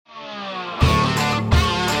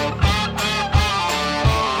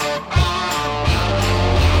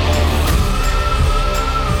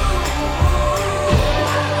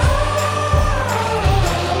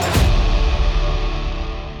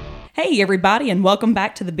Hey, everybody, and welcome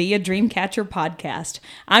back to the Be a Dreamcatcher podcast.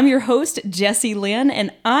 I'm your host, Jessie Lynn, and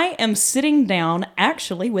I am sitting down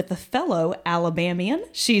actually with a fellow Alabamian.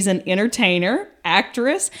 She's an entertainer,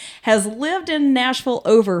 actress, has lived in Nashville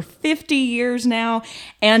over 50 years now,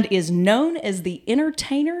 and is known as the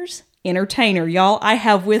entertainer's entertainer. Y'all, I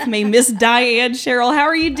have with me Miss Diane Sherrill. How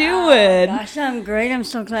are you doing? Oh, gosh, I'm great. I'm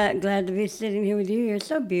so glad to be sitting here with you. You're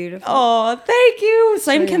so beautiful. Oh, thank you.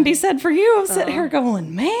 Same can be said for you. I'm sitting here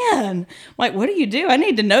going, man, like, what do you do? I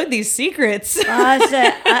need to know these secrets. I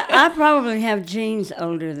said, I probably have jeans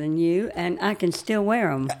older than you, and I can still wear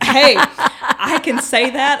them. Hey, I can say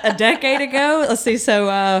that a decade ago. Let's see. So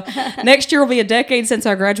next year will be a decade since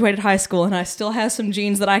I graduated high school, and I still have some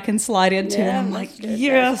jeans that I can slide into. Yeah, and I'm like, good.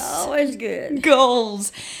 yes. That's always good.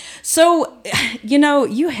 Goals. So, you know,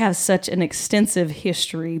 you have such an extensive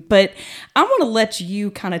history, but I want to let you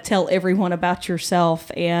kind of tell everyone about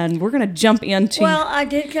yourself, and we're going to jump into... Well, I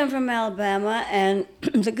did come from Alabama, and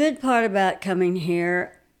the good part about coming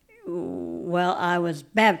here, well, I was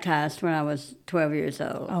baptized when I was 12 years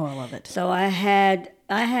old. Oh, I love it. So I had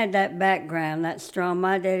that background, that strong.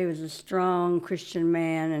 My daddy was a strong Christian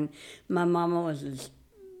man, and my mama was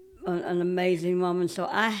an amazing woman. So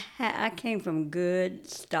I came from good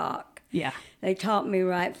stock. Yeah. They taught me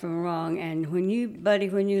right from wrong. And when you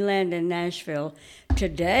land in Nashville,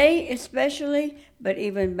 today especially, but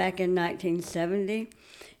even back in 1970,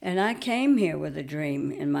 and I came here with a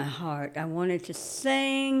dream in my heart. I wanted to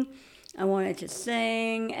sing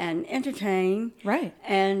and entertain. Right.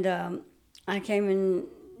 And I came in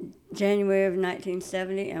January of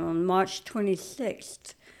 1970, and on March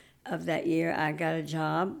 26th of that year, I got a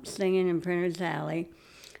job singing in Printer's Alley,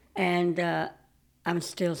 and I'm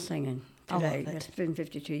still singing today. It's been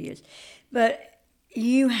 52 years. But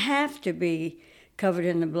you have to be covered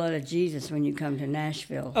in the blood of Jesus when you come to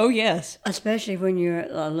Nashville. Oh, yes. Especially when you're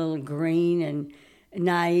a little green and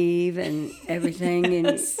naive and everything.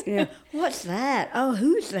 Yes. And, you know, what's that? Oh,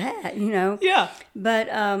 who's that? You know? Yeah.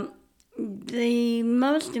 But the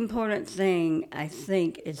most important thing, I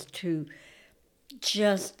think, is to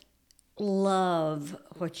just love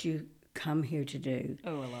what you come here to do.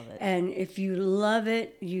 Oh, I love it. And if you love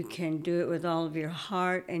it, you can do it with all of your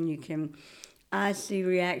heart, and you can... I see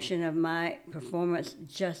reaction of my performance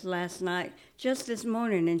just last night, just this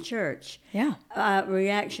morning in church. Yeah.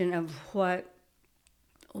 Reaction of what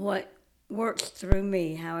works through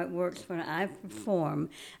me, how it works when I perform.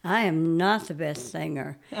 I am not the best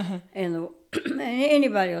singer, and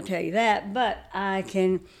anybody will tell you that, but I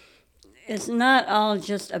can... It's not all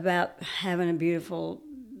just about having a beautiful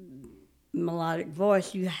melodic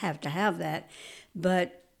voice. You have to have that,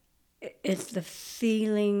 but it's the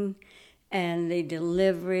feeling and the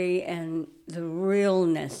delivery and the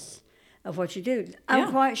realness of what you do.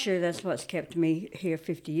 I'm quite sure that's what's kept me here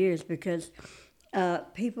 50 years, because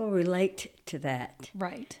people relate to that.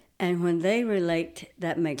 Right. And when they relate,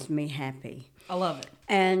 that makes me happy. I love it.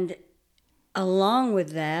 And along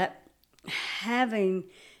with that, having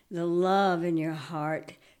the love in your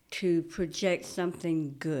heart to project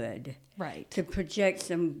something good. Right. To project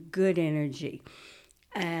some good energy.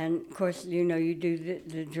 And, of course, you know, you do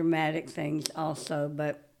the dramatic things also,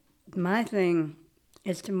 but my thing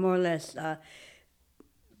is to more or less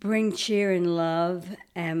bring cheer and love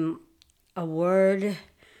and a word,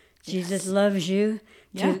 Jesus loves you,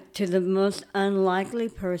 to the most unlikely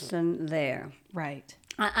person there. Right.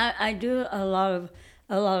 I do a lot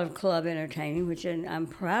of club entertaining, which I'm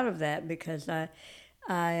proud of that, because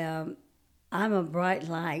I'm a bright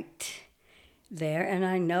light there, and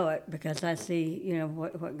I know it because I see, you know,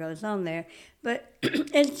 what goes on there. But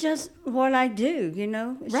it's just what I do, you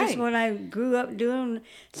know. It's just what I grew up doing,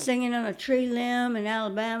 singing on a tree limb in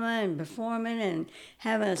Alabama and performing and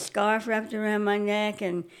having a scarf wrapped around my neck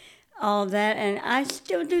and all that. And I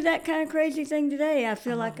still do that kind of crazy thing today. I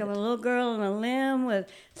feel like I'm a little girl on a limb with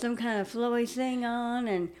some kind of flowy thing on,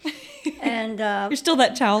 and You're still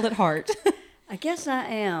that child at heart. I guess I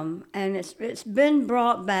am, and it's been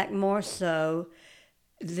brought back more so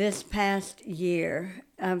this past year.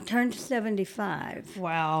 I've turned 75.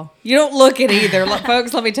 Wow. You don't look it either.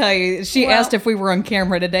 Folks, let me tell you, she asked if we were on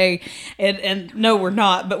camera today, and no, we're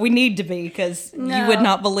not, but we need to be, because you would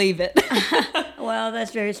not believe it. Well,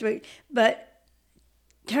 that's very sweet. But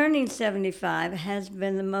turning 75 has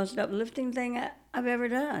been the most uplifting thing I've ever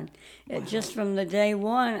done. Wow. Just from the day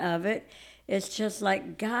one of it, it's just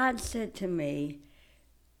like God said to me,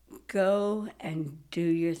 go and do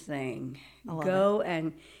your thing. Go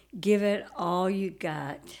and give it all you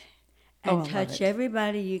got, and touch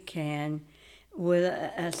everybody you can with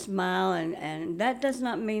a smile. And that does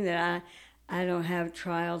not mean that I don't have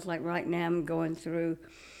trials. Like right now I'm going through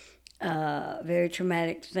very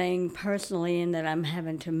traumatic thing personally in that I'm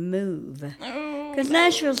having to move. Because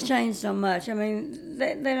Nashville's changed so much. I mean,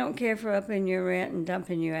 they don't care for upping your rent and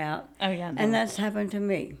dumping you out. Oh, yeah. No. And that's happened to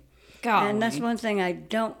me. God. And that's one thing I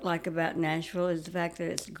don't like about Nashville is the fact that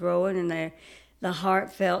it's growing and the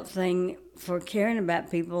heartfelt thing for caring about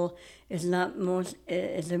people is not more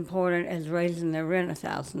as important as raising their rent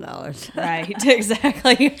 $1,000. Right,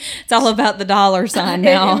 exactly. It's all about the dollar sign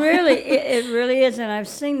now. It really is, and I've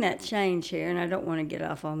seen that change here, and I don't want to get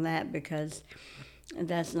off on that because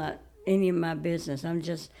that's not any of my business.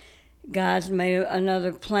 God's made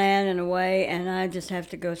another plan and a way, and I just have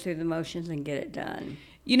to go through the motions and get it done.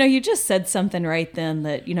 You know, you just said something right then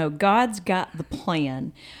that, God's got the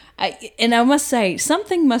plan. And I must say,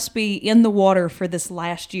 something must be in the water for this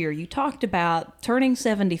last year. You talked about turning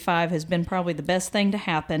 75 has been probably the best thing to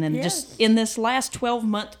happen and just in this last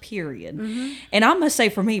 12-month period. Mm-hmm. And I must say,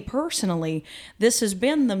 for me personally, this has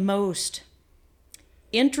been the most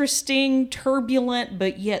interesting, turbulent,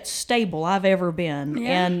 but yet stable I've ever been.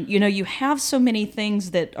 Yeah. And, you have so many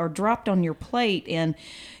things that are dropped on your plate and,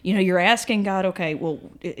 you're asking God, okay, well,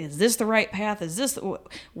 is this the right path?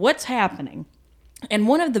 What's happening? And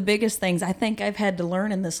one of the biggest things I think I've had to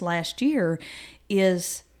learn in this last year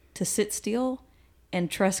is to sit still and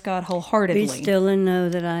trust God wholeheartedly. Be still and know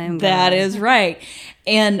that I am God. That is right.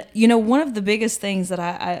 And, one of the biggest things that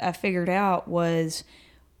I figured out was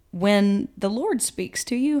when the Lord speaks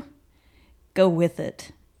to you, go with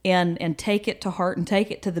it and take it to heart and take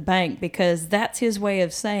it to the bank because that's his way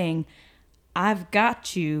of saying, I've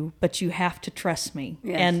got you, but you have to trust me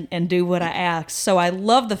and do what I ask. So I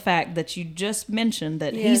love the fact that you just mentioned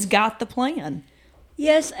that he's got the plan.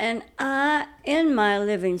 Yes, and in my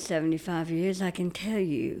living 75 years, I can tell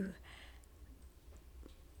you,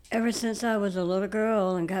 ever since I was a little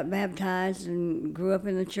girl and got baptized and grew up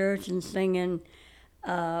in the church and singing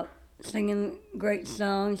great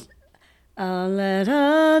songs, let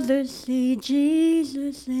others see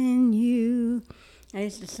Jesus in you. I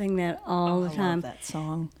used to sing that all the time. I love that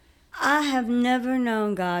song. I have never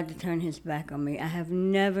known God to turn his back on me. I have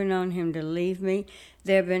never known him to leave me.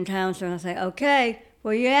 There have been times when I say, okay,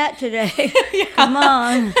 where you at today? Come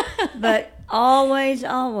on. But always.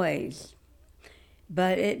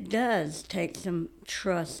 But it does take some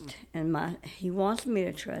trust. And he wants me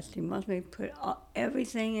to trust. He wants me to put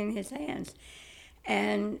everything in his hands.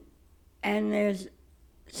 And there's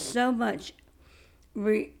so much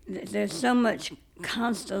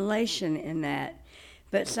constellation in that,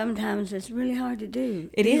 but sometimes it's really hard to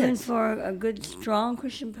do. Even for a good, strong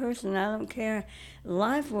Christian person, I don't care.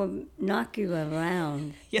 Life will knock you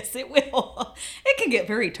around. Yes, it will. It can get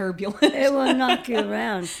very turbulent. It will knock you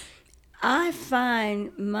around. I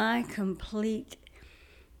find my complete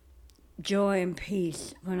joy and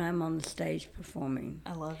peace when I'm on the stage performing.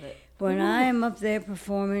 I love it. When I am up there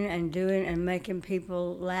performing and doing and making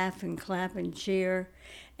people laugh and clap and cheer,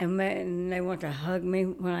 and they want to hug me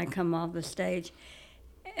when I come off the stage,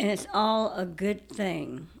 and it's all a good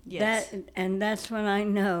thing. Yes. That's when I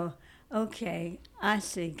know, okay, I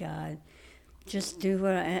see God. Just do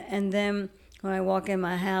and then when I walk in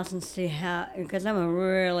my house and see because I'm a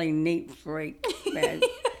really neat freak, man.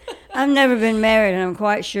 I've never been married, and I'm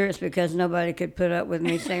quite sure it's because nobody could put up with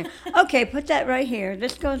me saying, okay, put that right here.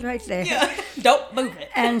 This goes right there. Yeah. Don't move it.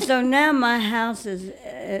 And so now my house is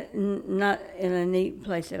not in a neat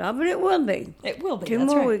place at all, but it will be. It will be. Two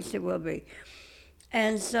more weeks it will be.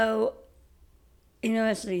 And so,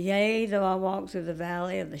 it's the yea, though I walk through the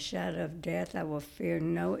valley of the shadow of death, I will fear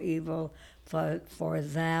no evil, for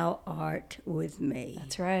thou art with me.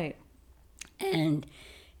 That's right. And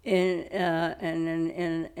in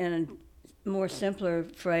a more simpler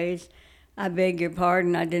phrase, I beg your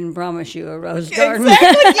pardon, I didn't promise you a rose garden.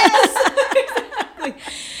 Exactly, yes.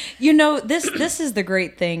 Exactly. This is the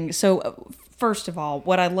great thing. So, first of all,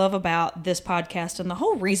 what I love about this podcast and the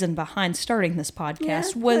whole reason behind starting this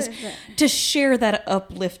podcast was to share that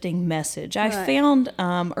uplifting message. I found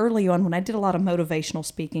early on when I did a lot of motivational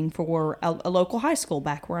speaking for a local high school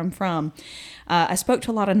back where I'm from, I spoke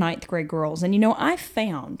to a lot of 9th grade girls. And, I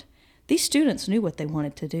found these students knew what they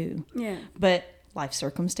wanted to do. Yeah. But life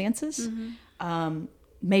circumstances,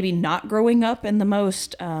 maybe not growing up in the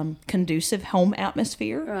most conducive home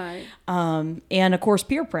atmosphere. Right. And, of course,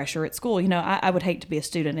 peer pressure at school. I would hate to be a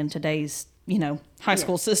student in today's, high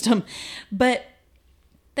school system. But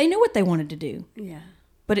they knew what they wanted to do. Yeah.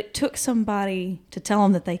 But it took somebody to tell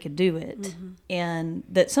them that they could do it and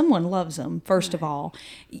that someone loves them, first of all.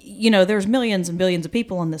 There's millions and billions of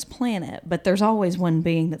people on this planet, but there's always one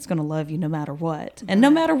being that's going to love you no matter what. And no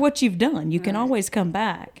matter what you've done, you can always come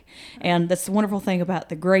back. And that's the wonderful thing about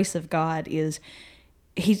the grace of God is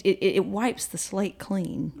it wipes the slate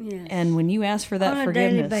clean. Yes. And when you ask for that On a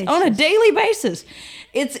daily forgiveness basis. on a daily basis,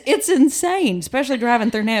 it's insane, especially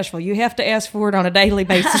driving through Nashville. You have to ask for it on a daily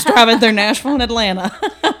basis driving through Nashville and Atlanta.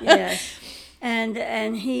 Yes.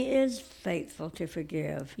 And he is faithful to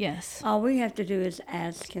forgive. Yes. All we have to do is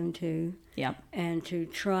ask him to, Yep. and to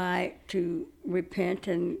try to repent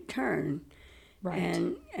and turn,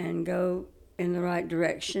 Right. and go in the right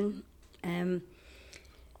direction. And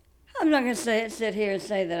I'm not going to sit here and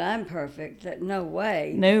say that I'm perfect. That no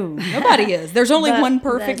way. No, nobody is. There's only But one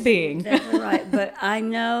perfect that's- being. That's right. But I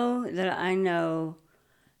know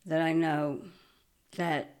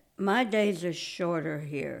that my days are shorter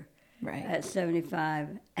here Right. at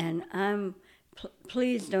 75, and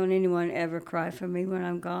please don't anyone ever cry for me when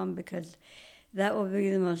I'm gone, because that will be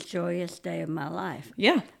the most joyous day of my life.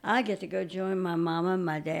 Yeah. I get to go join my mama and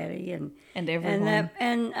my daddy and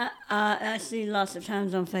everyone. I see lots of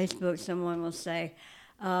times on Facebook someone will say,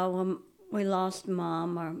 well, we lost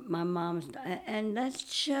mom, or my mom's, and that's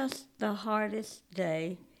just the hardest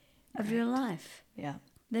day of your life. Yeah.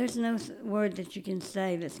 There's no word that you can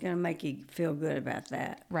say that's going to make you feel good about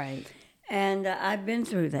that. Right. And I've been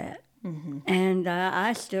through that. Mm-hmm. And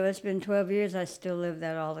it's been 12 years, I still live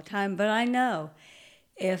that all the time. But I know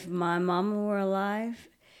if my mama were alive,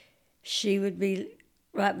 she would be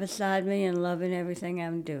right beside me and loving everything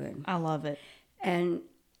I'm doing. I love it. And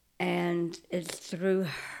it's through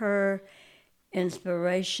her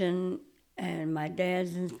inspiration and my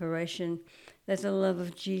dad's inspiration that the love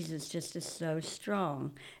of Jesus just is so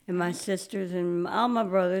strong. And my sisters and all my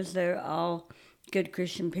brothers, they're all good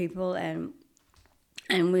Christian people, and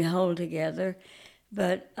we hold together.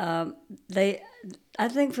 But I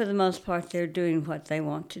think for the most part, they're doing what they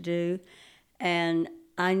want to do. And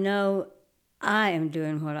I know I am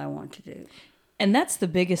doing what I want to do. And that's the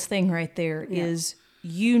biggest thing right there is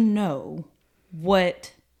you know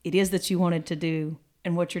what it is that you wanted to do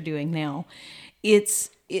and what you're doing now. It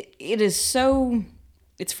is so,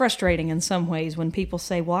 it's frustrating in some ways when people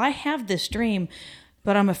say, well, I have this dream,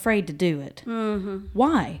 but I'm afraid to do it. Mm-hmm.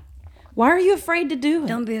 Why? Why are you afraid to do it?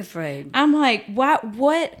 Don't be afraid. I'm like, where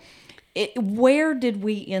did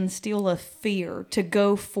we instill a fear to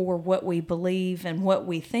go for what we believe and what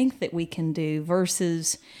we think that we can do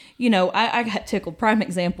versus, I got tickled. Prime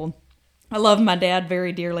example. I love my dad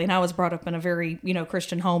very dearly, and I was brought up in a very,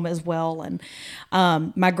 Christian home as well. And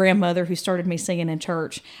my grandmother, who started me singing in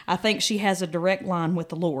church, I think she has a direct line with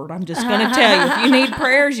the Lord. I'm just going to tell you, if you need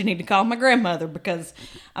prayers, you need to call my grandmother, because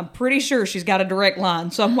I'm pretty sure she's got a direct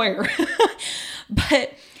line somewhere.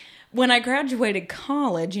 But when I graduated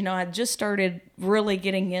college, I just started really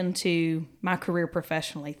getting into my career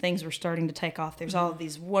professionally. Things were starting to take off. There's all of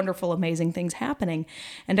these wonderful, amazing things happening.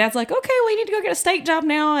 And Dad's like, okay, well, you need to go get a state job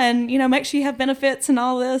now and, make sure you have benefits and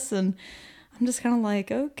all this. And I'm just kind of like,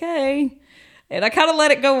 okay. And I kind of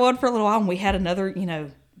let it go on for a little while. And we had another,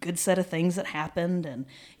 good set of things that happened. And,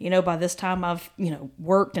 by this time I've,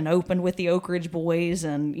 worked and opened with the Oak Ridge Boys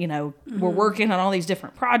and, we're working on all these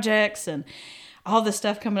different projects and all this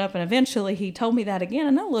stuff coming up. And eventually he told me that again.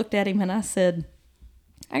 And I looked at him and I said,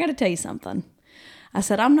 I got to tell you something. I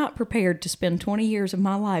said, I'm not prepared to spend 20 years of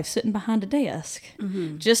my life sitting behind a desk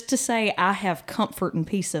just to say I have comfort and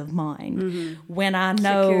peace of mind when I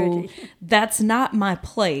know that's not my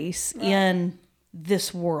place in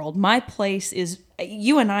this world. My place is,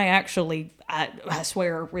 you and I actually, I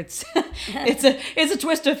swear it's it's a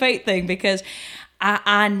twist of fate thing, because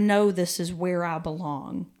I know this is where I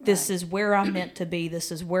belong. This is where I'm meant to be.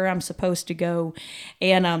 This is where I'm supposed to go.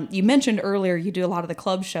 And you mentioned earlier you do a lot of the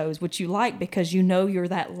club shows, which you like because you're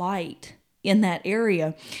that light in that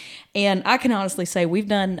area. And I can honestly say we've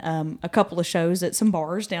done a couple of shows at some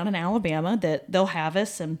bars down in Alabama that they'll have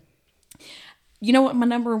us. And you know what my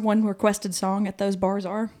number one requested song at those bars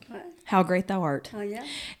are? What? How Great Thou Art. Oh, yeah?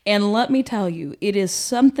 And let me tell you, it is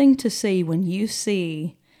something to see when you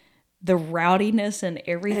see the rowdiness and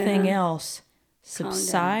everything else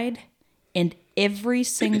subside, and every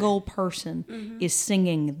single person is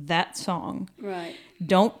singing that song. Right.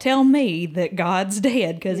 Don't tell me that God's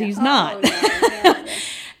dead, because he's not.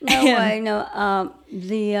 No way. No.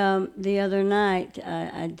 The other night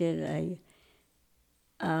I did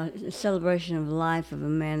a celebration of life of a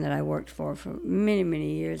man that I worked for many,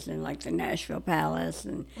 many years in, like the Nashville Palace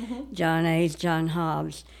and John Hayes, John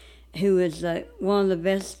Hobbs, who is one of the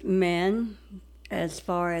best men as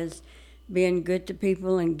far as being good to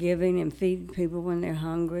people and giving and feeding people when they're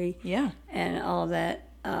hungry. Yeah. And all that.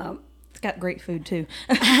 It's got great food, too.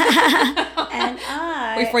 And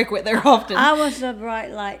We frequent there often. I was a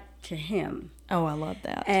bright light to him. Oh, I love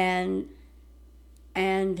that. And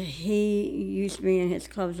he used me in his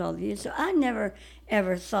clubs all the years. So I never,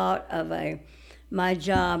 ever thought of my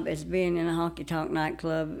job as being in a honky tonk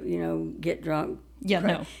nightclub, get drunk. Yeah,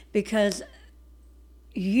 no. Because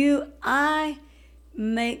I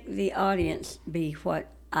make the audience be what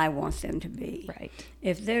I want them to be. Right.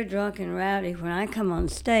 If they're drunk and rowdy, when I come on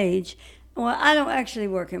stage, well, I don't actually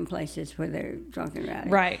work in places where they're drunk and rowdy.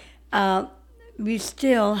 Right. You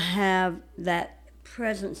still have that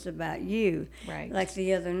presence about you. Right. Like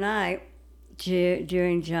the other night,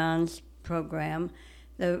 during John's program,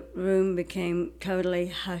 the room became totally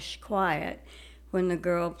hush quiet when the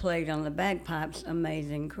girl played on the bagpipes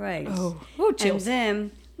Amazing Grace. Oh, chills. And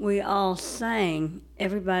then we all sang,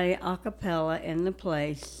 everybody a cappella in the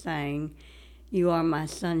place sang, You Are My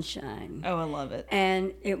Sunshine. Oh, I love it.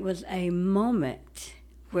 And it was a moment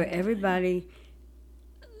where everybody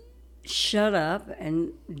shut up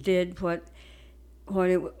and did what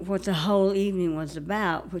the whole evening was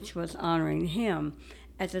about, which was honoring him.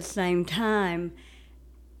 At the same time,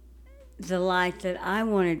 the light that I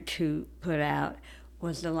wanted to put out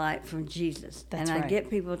was the light from Jesus. That's and I right. get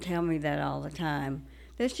people tell me that all the time.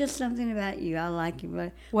 There's just something about you. I like you.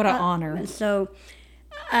 But What an honor. And so,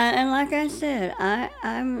 and like I said,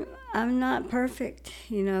 I'm not perfect.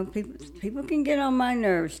 People can get on my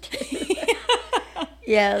nerves too.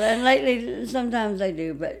 Yeah, and lately sometimes they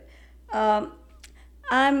do. But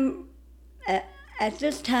I'm at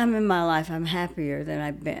this time in my life, I'm happier than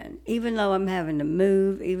I've been. Even though I'm having to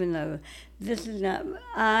move, even though this is not,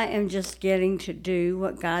 I am just getting to do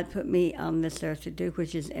what God put me on this earth to do,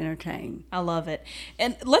 which is entertain. I love it.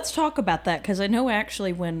 And let's talk about that, because I know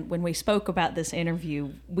actually when we spoke about this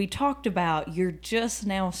interview, we talked about you're just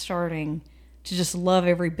now starting to just love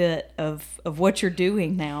every bit of what you're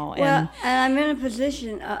doing now. And I'm in a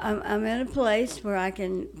position, I'm in a place where I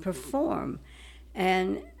can perform.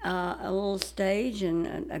 And a little stage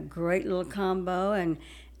and a great little combo, and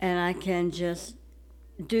I can just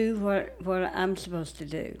do what I'm supposed to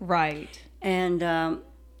do. Right. And, I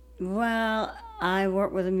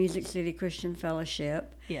work with the Music City Christian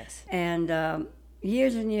Fellowship. Yes. And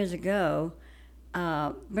years and years ago,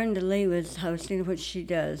 Brenda Lee was hosting, which she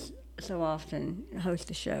does so often, host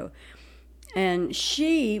the show. And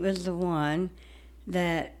she was the one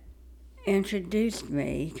that introduced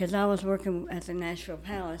me, because I was working at the Nashville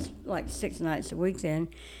Palace like 6 nights a week then,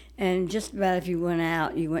 and just about if you went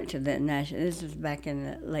out, you went to the Nashville. This was back in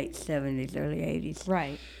the late 70s, early 80s.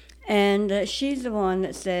 Right. And she's the one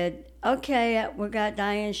that said, okay, we got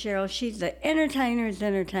Diane Sherrill. She's the entertainer's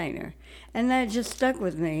entertainer. And that just stuck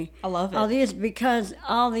with me. I love it. All these, because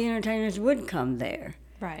all the entertainers would come there.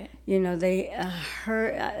 Right. They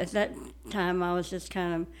heard, at that time I was just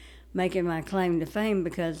kind of making my claim to fame,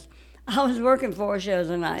 because I was working 4 shows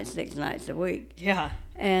a night, 6 nights a week. Yeah.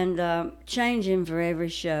 And changing for every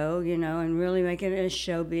show, and really making it a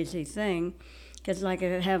show busy thing. Because like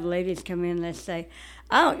I have ladies come in, they say,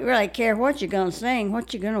 I don't really care what you're going to sing,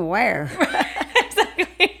 what you're going to wear.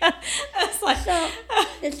 Exactly. That's like, So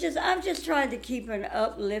I've just tried to keep an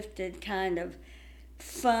uplifted kind of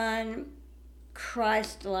fun,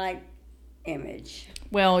 Christ-like image.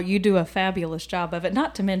 well, you do a fabulous job of it.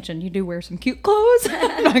 Not to mention, you do wear some cute clothes.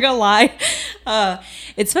 I'm not gonna lie.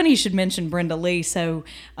 It's funny you should mention Brenda Lee. So,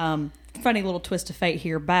 funny little twist of fate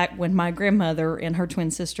here. Back when my grandmother and her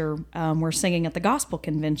twin sister were singing at the gospel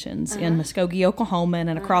conventions in Muskogee, Oklahoma,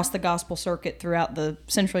 and across the gospel circuit throughout the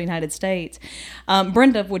central United States,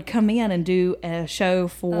 Brenda would come in and do a show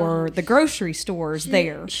for the grocery stores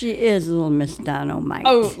there. She is little Miss Dynamite.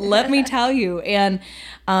 Oh, let me tell you. And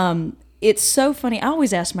it's so funny. I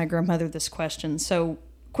always ask my grandmother this question. So,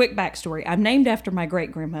 quick backstory. I'm named after my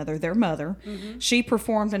great-grandmother, their mother. Mm-hmm. She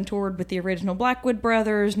performed and toured with the original Blackwood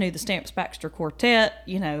Brothers, knew the Stamps Baxter Quartet,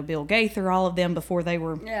 Bill Gaither, all of them before they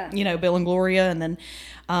were, Bill and Gloria. And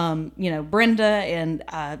then, Brenda and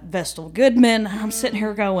Vestal Goodman. Mm-hmm. I'm sitting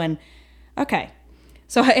here going, okay.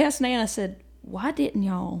 So I asked Nan, I said, why didn't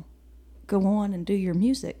y'all go on and do your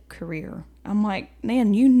music career? I'm like,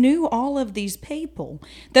 Nan, you knew all of these people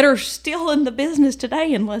that are still in the business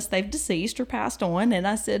today unless they've deceased or passed on. And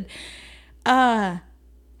I said,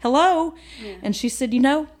 hello? Yeah. And she said,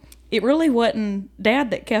 it really wasn't Dad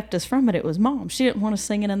that kept us from it. It was Mom. She didn't want us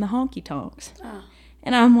singing in the honky tonks. Oh.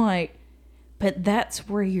 And I'm like, but that's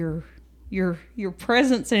where your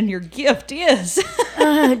presence and your gift is.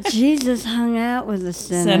 Jesus hung out with the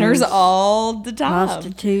sinners all the time.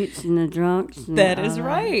 Prostitutes and the drunks. And that is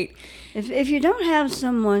right. If you don't have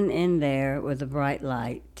someone in there with a bright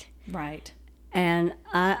light. Right. And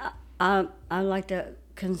I like to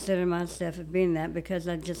consider myself as being that, because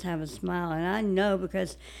I just have a smile. And I know,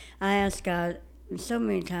 because I ask God so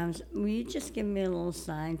many times, will you just give me a little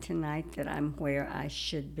sign tonight that I'm where I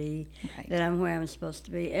should be, Right. that I'm where I'm supposed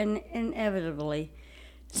to be? And inevitably,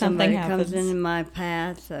 Something somebody comes happens. into my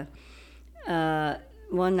path.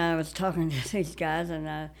 One night I was talking to these guys, and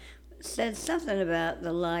I said something about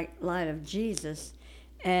the light of Jesus,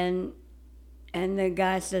 and the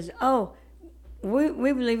guy says, "Oh,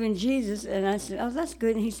 we believe in Jesus." And I said, "Oh, that's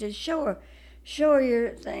good." And he said, "Sure your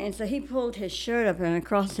thing." And so he pulled his shirt up, and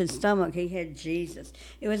across his stomach he had Jesus.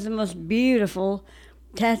 It was the most beautiful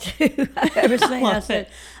tattoo I've ever seen. I love said,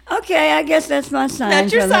 "Okay, I guess that's my sign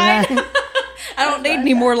That's your for the sign. night." I don't need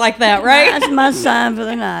any more like that, right? That's my sign for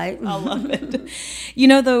the night. I love it. You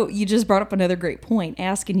know, though, you just brought up another great point.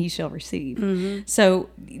 Ask and ye shall receive. Mm-hmm. So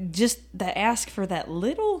just the ask for that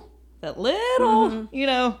little, you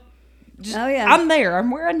know, just, Oh, yeah. I'm there.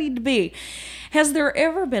 I'm where I need to be. Has there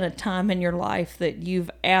ever been a time in your life that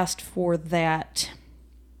you've asked for that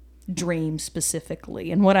dream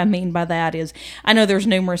specifically? And what I mean by that is, I know there's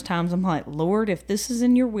numerous times I'm like, Lord, if this is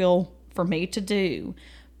in your will for me to do,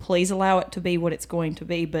 please allow it to be what it's going to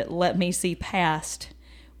be, but let me see past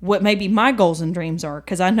what maybe my goals and dreams are,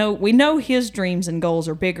 because we know his dreams and goals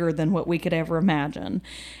are bigger than what we could ever imagine.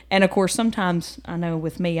 And of course, sometimes I know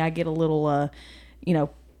with me, I get a little, a little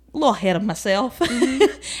ahead of myself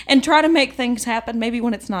and try to make things happen maybe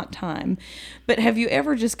when it's not time. But have you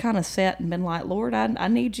ever just kind of sat and been like, Lord, I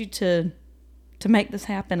need you to make this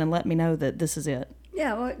happen and let me know that this is it?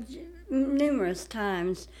 Yeah, well, numerous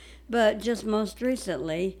times, but just most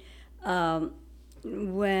recently, when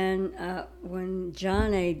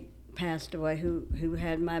John A. passed away, who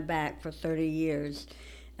had my back for 30 years,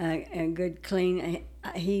 and good, clean,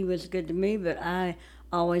 he was good to me, but I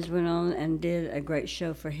always went on and did a great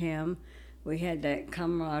show for him. We had that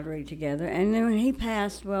camaraderie together, and then when he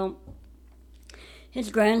passed, well,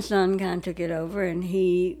 his grandson kind of took it over, and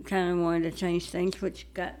he kind of wanted to change things, which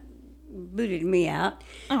booted me out.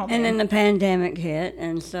 Oh, and then the pandemic hit,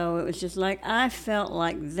 and so it was just like, I felt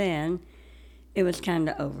like then it was kind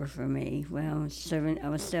of over for me. Well, I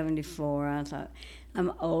was 74. I thought,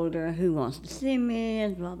 I'm older. Who wants to see me?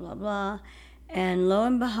 And blah, blah, blah. And lo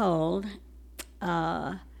and behold,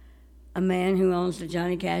 a man who owns the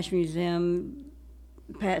Johnny Cash Museum,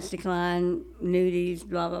 Patsy Cline, nudies,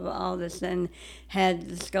 blah, blah, blah, all this, and had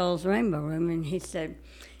the Skulls Rainbow Room. And he said,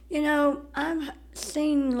 I've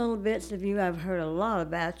seen little bits of you. I've heard a lot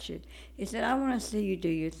about you. He said, I want to see you do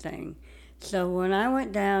your thing. So when I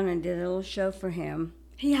went down and did a little show for him,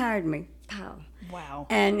 he hired me. Pow. Wow.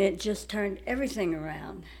 And it just turned everything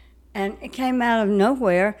around. And it came out of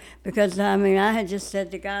nowhere because, I had just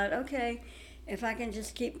said to God, okay, if I can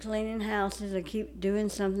just keep cleaning houses or keep doing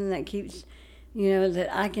something that keeps, that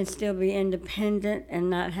I can still be independent and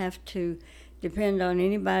not have to depend on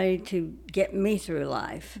anybody to get me through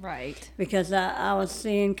life. Right. Because I was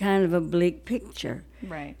seeing kind of a bleak picture.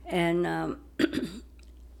 Right. And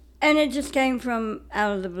and it just came from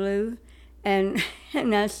out of the blue. And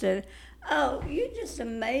I said, oh, you just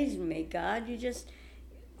amazed me, God. You just,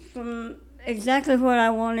 from exactly what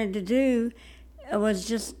I wanted to do, was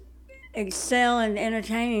just excel in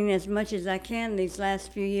entertaining as much as I can these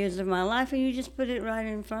last few years of my life, and you just put it right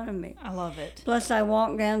in front of me. I love it. Plus, I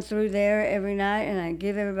walk down through there every night, and I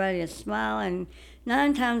give everybody a smile, and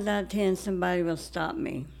 9 times out of 10, somebody will stop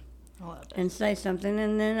me I love it. and say something,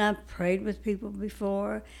 and then I've prayed with people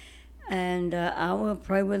before, and I will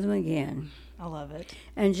pray with them again. I love it.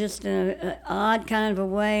 And just in an odd kind of a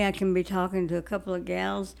way, I can be talking to a couple of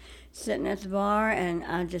gals sitting at the bar, and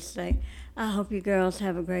I just say, I hope you girls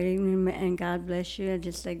have a great evening, and God bless you. I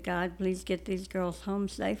just say, God, please get these girls home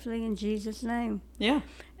safely in Jesus' name. Yeah.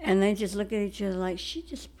 And they just look at each other like, she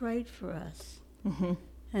just prayed for us. Mm-hmm.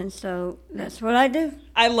 And so that's what I do.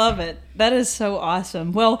 I love it. That is so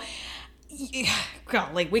awesome. Well,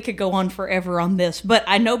 golly, we could go on forever on this, but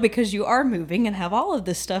I know because you are moving and have all of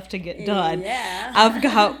this stuff to get done. Yeah. I've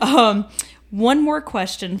got one more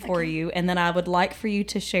question for you, and then I would like for you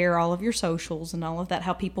to share all of your socials and all of that,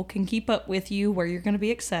 how people can keep up with you, where you're going to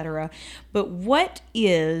be, etc. But what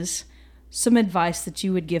is some advice that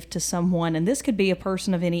you would give to someone, and this could be a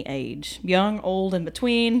person of any age, young, old, in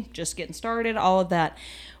between, just getting started, all of that.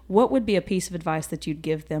 What would be a piece of advice that you'd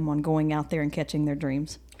give them on going out there and catching their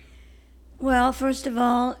dreams? Well, first of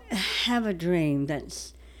all, have a dream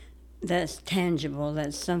that's tangible,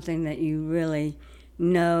 that's something that you really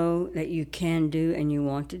know that you can do and you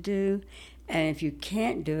want to do. And if you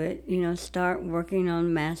can't do it, start working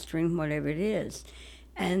on mastering whatever it is.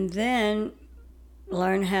 And then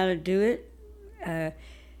learn how to do it.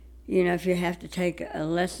 If you have to take a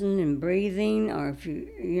lesson in breathing, or if you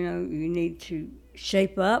need to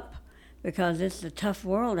shape up, because it's a tough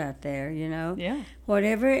world out there, Yeah.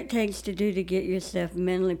 Whatever it takes to do to get yourself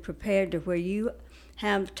mentally prepared to where you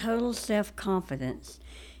have total self-confidence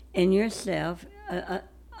in yourself,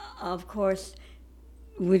 of course,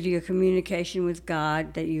 with your communication with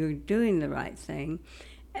God, that you're doing the right thing,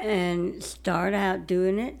 and start out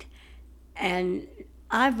doing it. And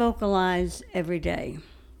I vocalize every day.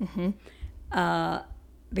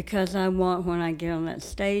 Because I want, when I get on that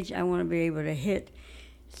stage, I want to be able to hit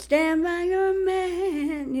 "Stand by Your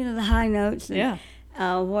Man," the high notes, and,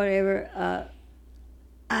 whatever.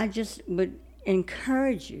 I just would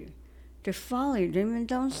encourage you to follow your dream and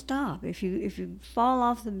don't stop. If you fall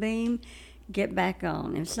off the beam, get back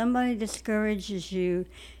on. If somebody discourages you,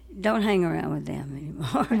 don't hang around with them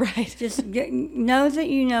anymore. Right. Just know that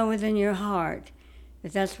you know within your heart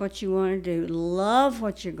that that's what you want to do. Love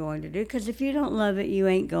what you're going to do, because if you don't love it, you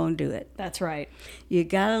ain't going to do it. That's right. You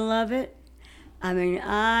got to love it. I mean,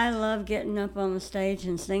 I love getting up on the stage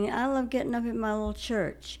and singing. I love getting up at my little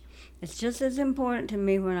church. It's just as important to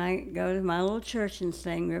me when I go to my little church and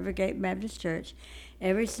sing, Rivergate Baptist Church.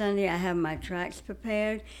 Every Sunday I have my tracks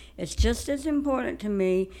prepared. It's just as important to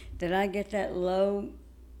me that I get that low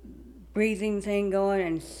breathing thing going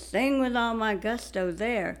and sing with all my gusto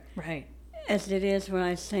there. Right. As it is when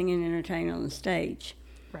I sing and entertain on the stage.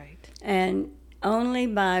 Right. And only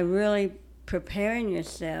by really preparing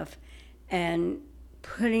yourself and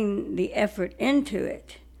putting the effort into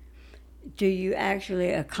it do you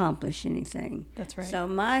actually accomplish anything. That's right. So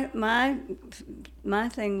my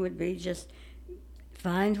thing would be just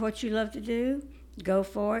find what you love to do, go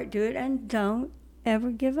for it, do it, and don't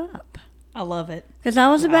ever give up. I love it. Because I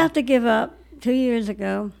was about to give up 2 years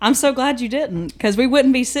ago. I'm so glad you didn't, because we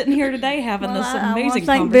wouldn't be sitting here today having this amazing I want to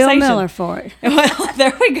thank conversation. Bill Miller for it. Well,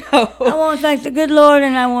 there we go. I want to thank the good Lord,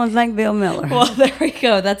 and I want to thank Bill Miller. Well, there we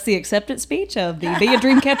go. That's the acceptance speech of the Be a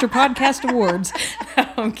Dreamcatcher Podcast Awards.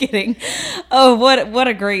 I'm kidding. Oh, what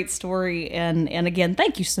a great story. And again,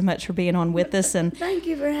 thank you so much for being on with us. And thank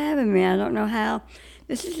you for having me. I don't know how.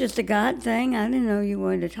 This is just a God thing. I didn't know you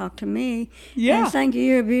wanted to talk to me. Yeah. And thank you.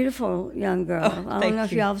 You're a beautiful young girl. I don't know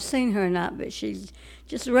if y'all have seen her or not, but she's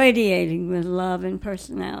just radiating with love and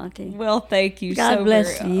personality. Well, thank you. God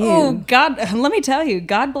bless you. Oh, God, let me tell you,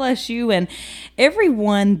 God bless you and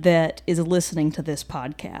everyone that is listening to this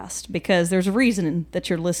podcast, because there's a reason that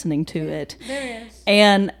you're listening to it. There is.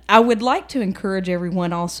 And I would like to encourage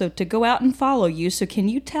everyone also to go out and follow you. So can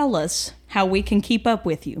you tell us how we can keep up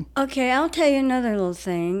with you? Okay, I'll tell you another little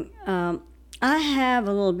thing. I have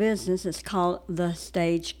a little business. It's called The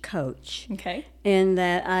Stage Coach. Okay. In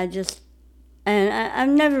that I've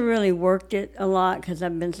never really worked it a lot because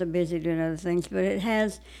I've been so busy doing other things, but it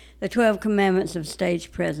has the 12 commandments of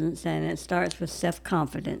stage presence, and it starts with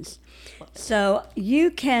self-confidence. So you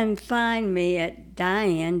can find me at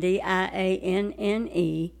Dianne,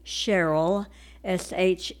 Dianne, Sherrill,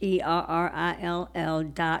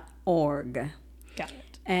 SHERRILL.org. Got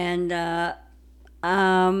it. And I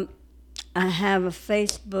have a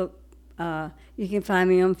Facebook. You can find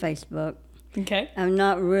me on Facebook. Okay. I'm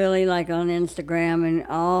not really like on Instagram and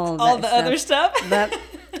all the other stuff. But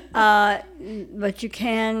you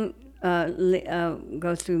can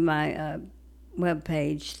go through my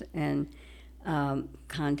webpage and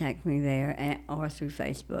contact me there or through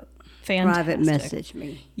Facebook. Fantastic. Private message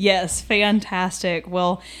me. Yes, fantastic.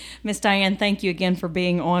 Well, Miss Dianne, thank you again for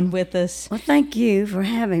being on with us. Well, thank you for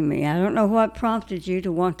having me. I don't know what prompted you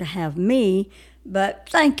to want to have me, but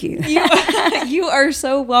thank you. You are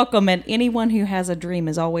so welcome, and anyone who has a dream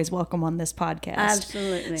is always welcome on this podcast.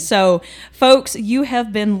 Absolutely. So, folks, you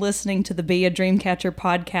have been listening to the Be a Dreamcatcher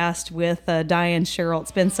podcast with Dianne Sherrill.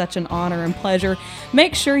 It's been such an honor and pleasure.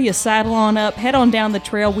 Make sure you saddle on up, head on down the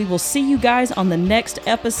trail. We will see you guys on the next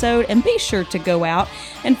episode, and be sure to go out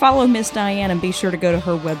and follow Miss Dianne, and be sure to go to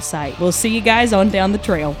her website. We'll see you guys on down the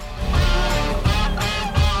trail.